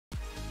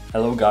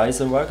Hello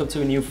guys and welcome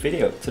to a new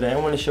video. Today I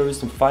want to show you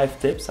some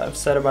 5 tips I've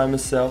set up by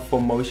myself for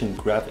motion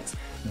graphics.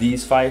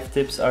 These 5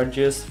 tips are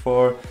just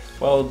for,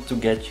 well, to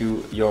get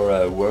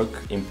your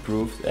work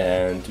improved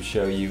and to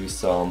show you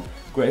some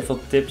grateful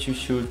tips you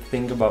should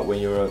think about when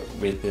you're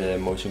with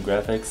motion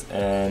graphics.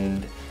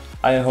 And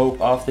I hope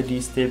after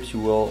these tips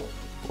you will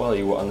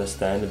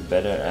understand it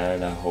better,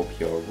 and I hope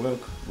your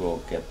work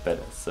will get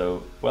better.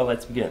 So, well,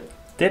 let's begin.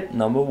 Tip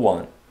number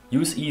 1.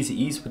 Use Easy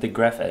Ease with the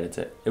graph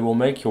editor. It will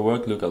make your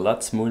work look a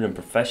lot smoother and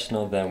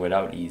professional than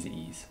without Easy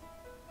Ease.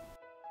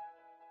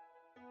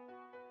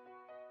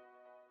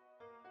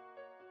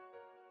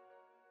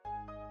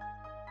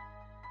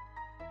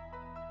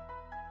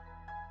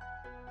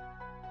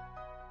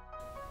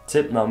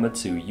 Tip number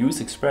 2.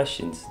 Use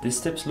expressions. This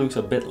tip looks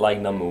a bit like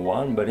number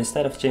 1, but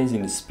instead of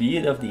changing the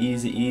speed of the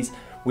Easy Ease,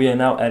 we are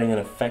now adding an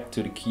effect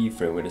to the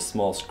keyframe with a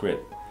small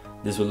script.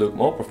 This will look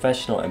more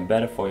professional and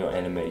better for your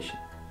animation.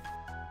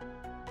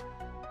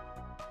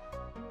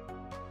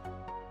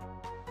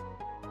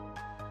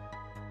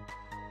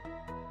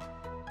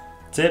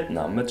 Tip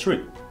number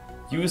 3.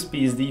 Use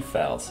PSD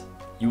files.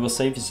 You will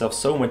save yourself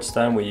so much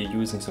time when you're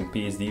using some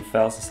PSD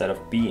files instead of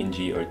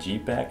PNG or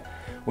JPEG.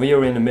 When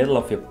you're in the middle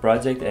of your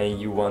project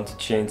and you want to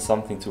change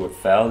something to a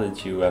file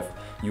that you have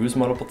used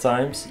multiple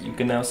times, you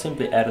can now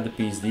simply add the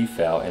PSD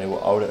file and it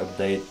will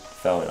auto-update the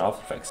file in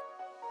After Effects.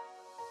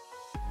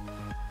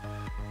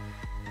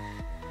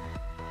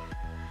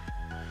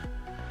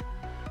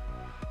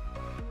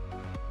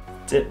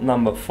 Tip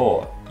number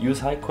 4. Use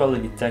high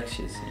quality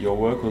textures. Your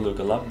work will look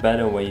a lot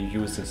better when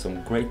you're using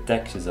some great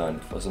textures on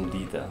it for some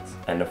details.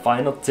 And the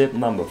final tip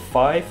number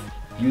 5.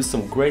 Use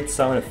some great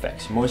sound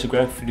effects. Motion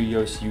graphic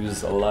videos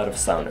uses a lot of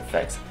sound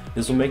effects.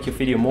 This will make your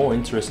video more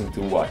interesting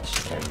to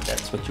watch, and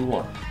that's what you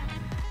want.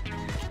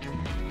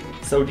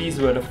 So these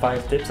were the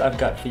 5 tips I've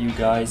got for you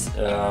guys.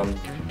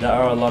 There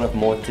are a lot of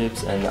more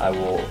tips and I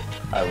will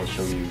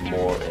show you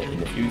more in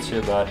the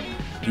future, but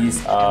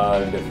these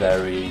are the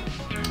very,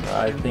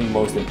 I think,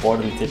 most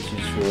important tips you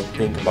should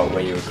think about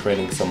when you're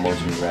creating some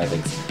motion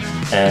graphics.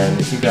 And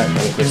if you got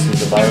any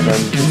questions about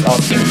them, just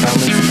ask in the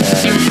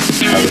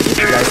comments, and I will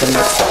see you guys on the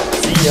next time.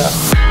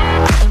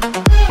 See ya!